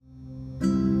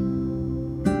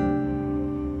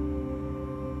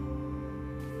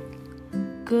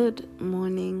Good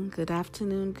morning, good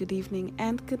afternoon, good evening,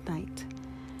 and good night,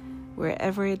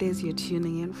 wherever it is you're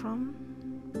tuning in from.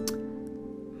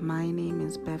 My name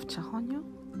is Bev Chahonyo,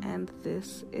 and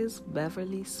this is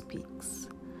Beverly Speaks.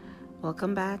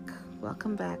 Welcome back.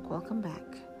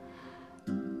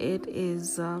 It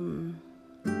is,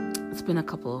 it's been a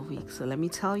couple of weeks, so let me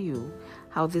tell you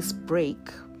how this break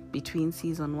between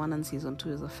season 1 and season 2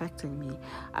 is affecting me.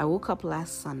 I woke up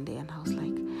last Sunday and I was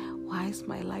like, why is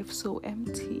my life so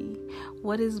empty?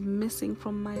 What is missing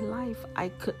from my life?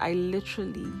 I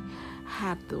literally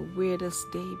had the weirdest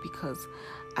day because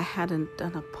I hadn't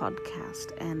done a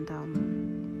podcast, and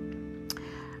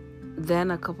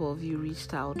then a couple of you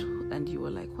reached out and you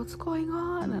were like, what's going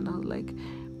on? And I was like,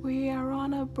 we are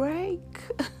on a break.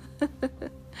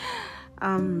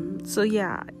 So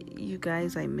yeah, you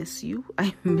guys, I miss you.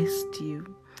 I missed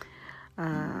you.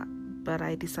 But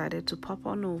I decided to pop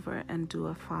on over and do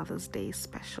a Father's Day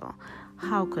special.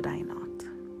 How could I not?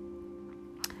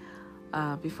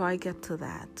 Before I get to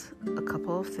that, a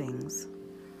couple of things.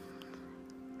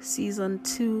 Season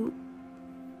 2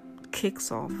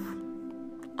 kicks off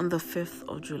on the 5th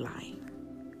of July.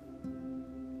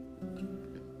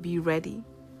 Be ready.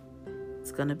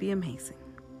 It's going to be amazing.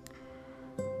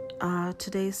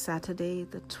 Today is Saturday,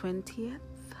 the 20th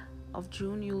of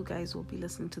June. You guys will be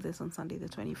listening to this on Sunday, the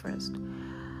 21st.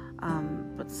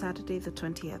 But Saturday, the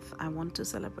 20th, I want to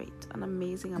celebrate an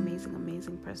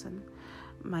amazing person.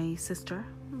 My sister,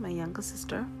 my younger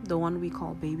sister, the one we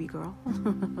call baby girl,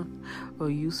 or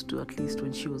used to at least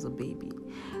when she was a baby.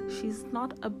 She's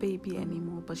not a baby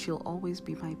anymore, but she'll always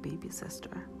be my baby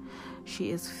sister. She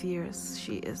is fierce.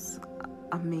 She is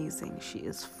amazing. She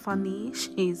is funny.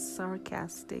 She is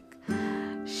sarcastic.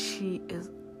 She is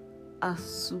a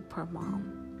super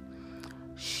mom.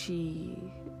 She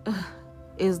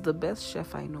is the best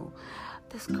chef I know.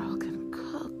 This girl can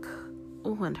cook.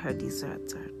 Oh, and her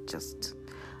desserts are just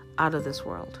out of this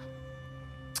world.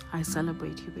 I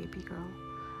celebrate you, baby girl.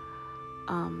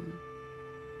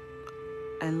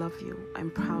 I love you.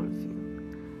 I'm proud of you.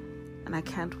 And I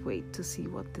can't wait to see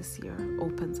what this year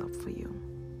opens up for you.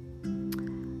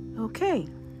 Okay.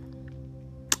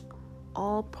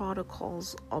 All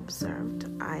protocols observed.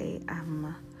 I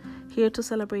am here to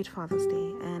celebrate Father's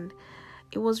Day, and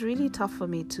it was really tough for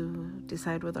me to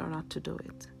decide whether or not to do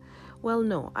it. Well,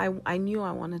 no, I knew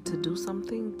I wanted to do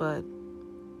something, but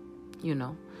you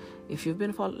know, if you've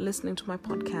been listening to my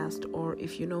podcast, or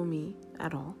if you know me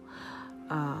at all,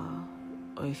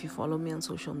 or if you follow me on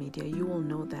social media, you will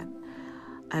know that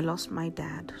I lost my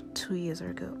dad 2 years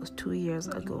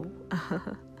ago,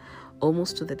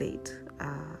 almost to the date.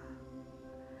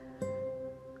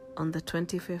 On the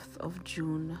 25th of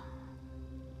June,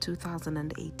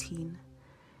 2018,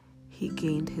 he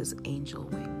gained his angel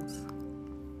wings.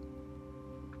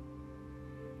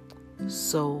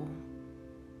 So,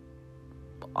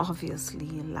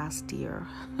 obviously, last year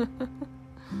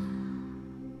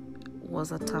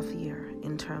was a tough year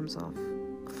in terms of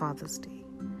Father's Day.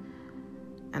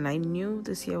 And I knew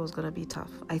this year was going to be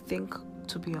tough. I think,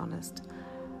 to be honest,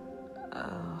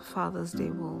 Father's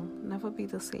Day will never be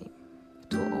the same.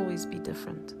 It will always be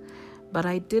different. But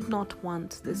I did not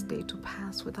want this day to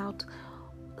pass without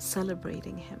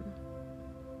celebrating him.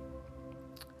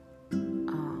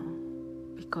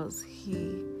 Because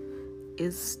he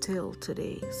is still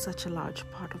today such a large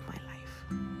part of my life.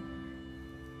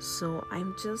 So I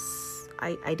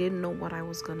didn't know what I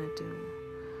was going to do.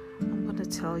 I'm going to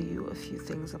tell you a few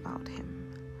things about him.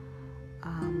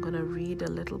 I'm going to read a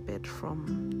little bit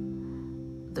from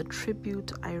the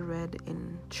tribute I read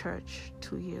in church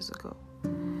 2 years ago.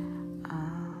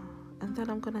 And then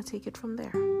I'm going to take it from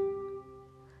there.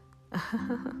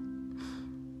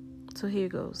 So here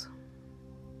goes.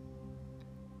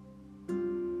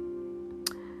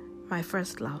 My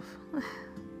first love.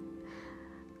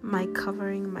 My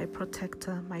covering, my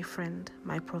protector, my friend,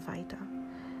 my provider,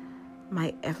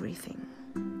 my everything.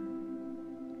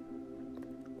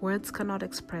 Words cannot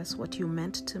express what you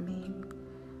meant to me,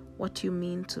 what you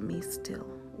mean to me still,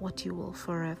 what you will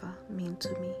forever mean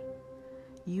to me.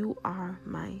 You are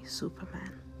my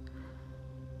Superman,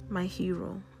 my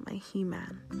hero, my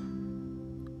He-Man,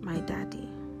 my daddy.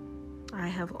 I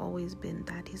have always been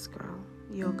daddy's girl,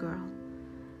 your girl.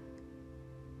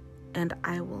 And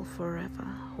I will forever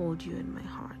hold you in my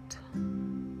heart.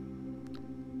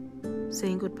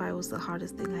 Saying goodbye was the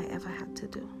hardest thing I ever had to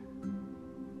do.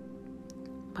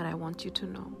 But I want you to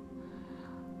know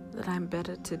that I'm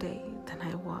better today than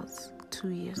I was 2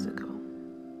 years ago.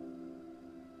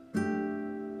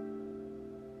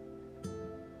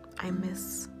 I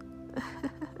miss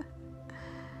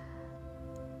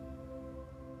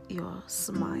your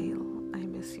smile. I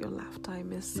miss your laughter. I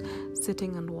miss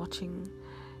sitting and watching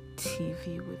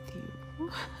TV with you.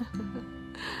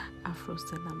 Afro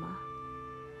cinema.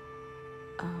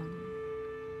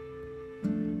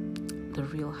 The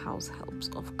Real House Helps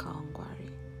of Kawangware.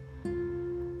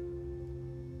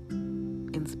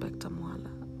 Inspector Mwala,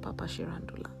 Papa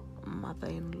Shirandula,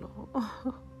 mother-in-law.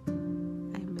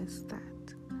 I miss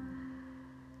that.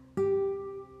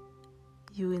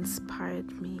 You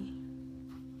inspired me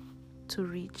to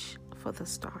reach for the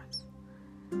stars.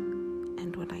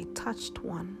 And when I touched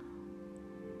one,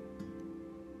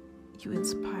 you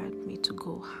inspired me to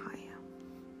go higher.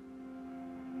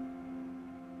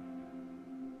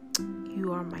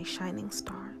 You are my shining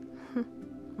star,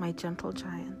 my gentle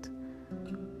giant.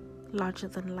 Larger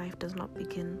than life does not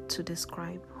begin to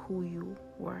describe who you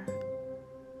were.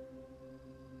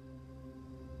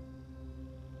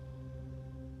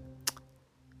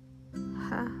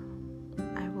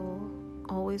 I will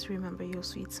always remember your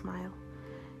sweet smile,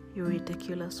 your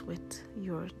ridiculous wit,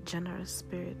 your generous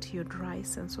spirit, your dry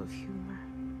sense of humor.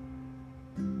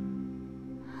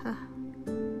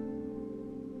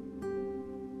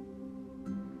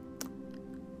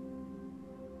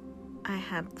 I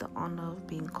had the honor of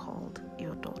being called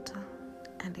your daughter,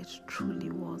 and it truly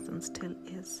was and still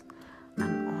is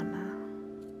an honor.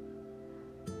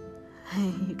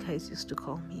 You guys used to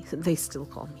call me, they still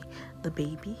call me, the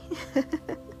baby.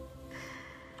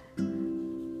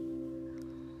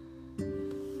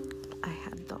 I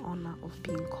had the honor of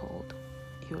being called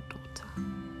your daughter.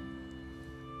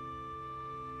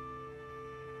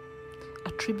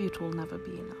 A tribute will never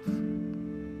be enough,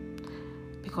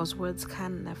 because words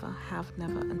can never, have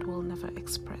never, and will never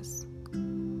express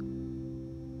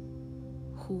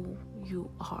who you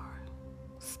are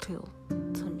still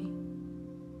to me.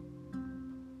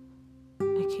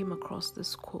 I came across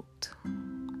this quote,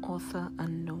 author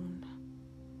unknown.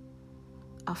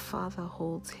 A father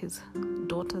holds his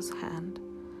daughter's hand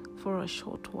for a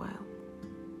short while,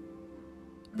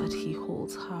 but he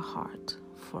holds her heart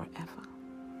forever.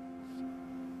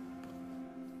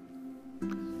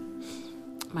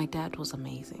 My dad was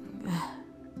amazing.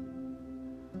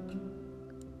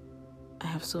 I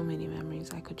have so many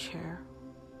memories I could share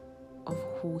of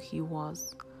who he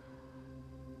was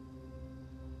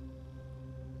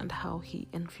and how he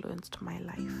influenced my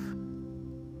life.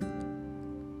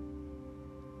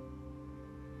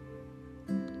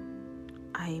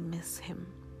 I miss him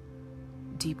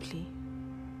deeply,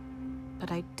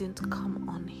 but I didn't come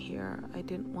on here. I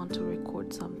didn't want to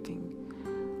record something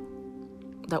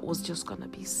that was just gonna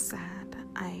be sad.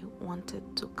 I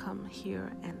wanted to come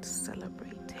here and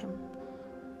celebrate him,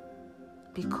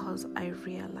 because I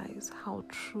realize how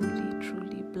truly,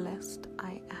 truly blessed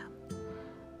I am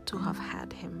to have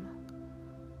had him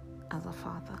as a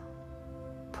father,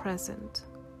 present,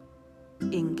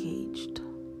 engaged,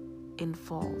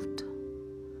 involved,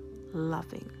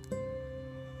 loving.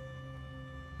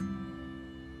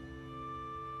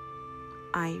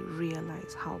 I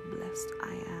realize how blessed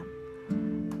I am.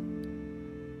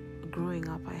 Growing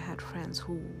up, I had friends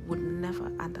who would never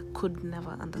and could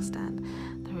never understand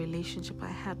the relationship I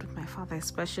had with my father,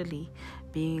 especially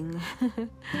being,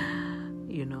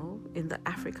 in the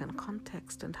African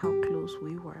context and how close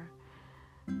we were.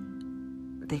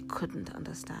 They couldn't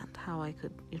understand how I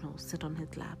could, sit on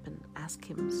his lap and ask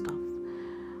him stuff,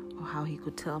 or how he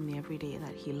could tell me every day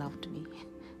that he loved me.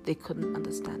 They couldn't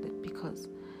understand it because,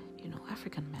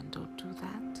 African men don't do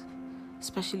that,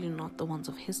 especially not the ones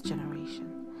of his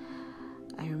generation.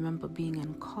 I remember being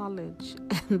in college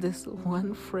and this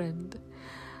one friend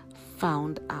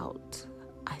found out,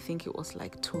 I think it was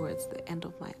like towards the end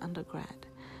of my undergrad,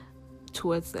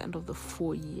 towards the end of the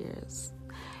 4 years,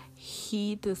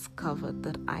 he discovered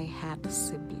that I had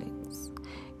siblings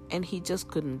and he just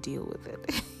couldn't deal with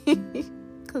it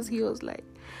because he was like,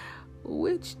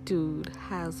 which dude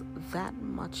has that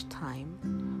much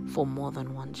time for more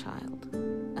than one child?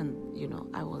 And,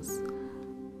 I was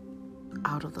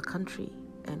out of the country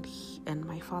and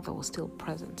my father was still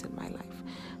present in my life,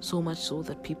 so much so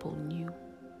that people knew.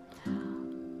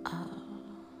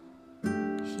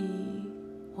 He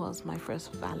was my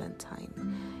first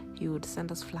Valentine. He would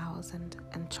send us flowers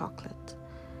and chocolate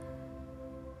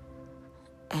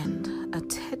and a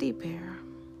teddy bear,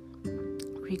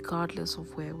 regardless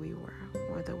of where we were,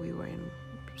 whether we were in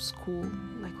school,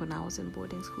 like when I was in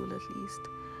boarding school at least.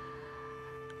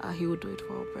 He would do it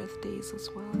for our birthdays as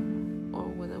well, or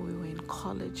whether we were in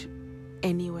college,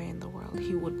 anywhere in the world,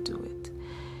 he would do it.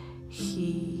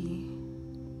 He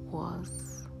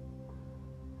was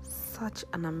such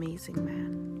an amazing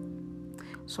man.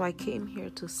 So I came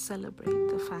here to celebrate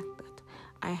the fact that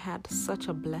I had such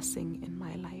a blessing in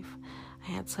my life.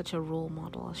 I had such a role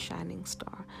model, a shining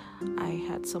star. I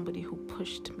had somebody who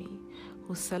pushed me,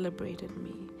 who celebrated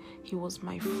me. He was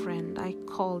my friend. I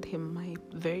called him my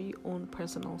very own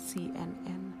personal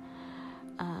CNN,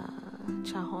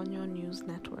 Chahonyo News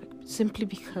Network, simply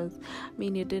because,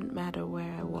 it didn't matter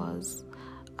where I was.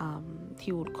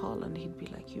 He would call and he'd be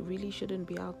like, you really shouldn't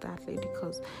be out that late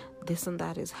because this and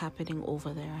that is happening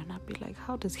over there. And I'd be like,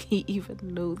 how does he even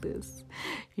know this?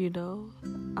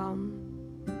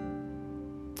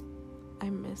 I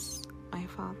miss my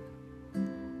father,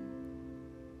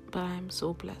 but I'm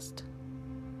so blessed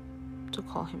to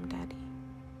call him Daddy.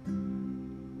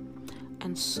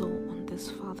 And so on this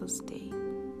Father's Day,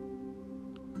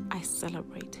 I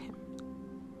celebrate him.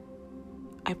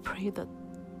 I pray that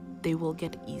they will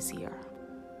get easier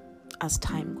as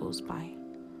time goes by.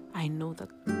 I know that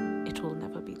it will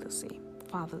never be the same,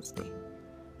 Father's Day.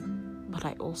 But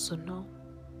I also know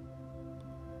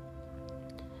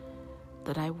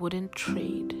that I wouldn't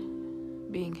trade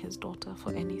being his daughter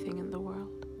for anything in the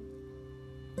world.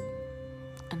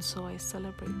 And so I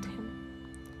celebrate him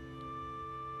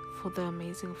for the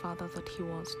amazing father that he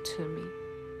was to me.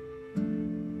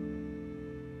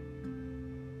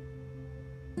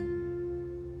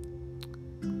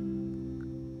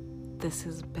 This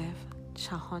is Bev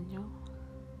Chahonyo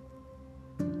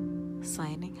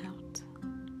signing out.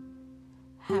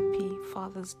 Happy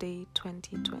Father's Day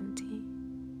 2020.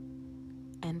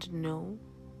 And know,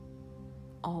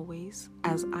 always,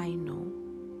 as I know,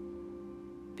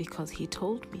 because he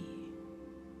told me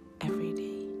every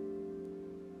day,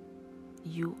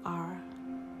 you are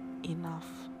enough.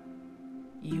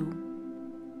 You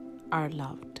are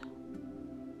loved.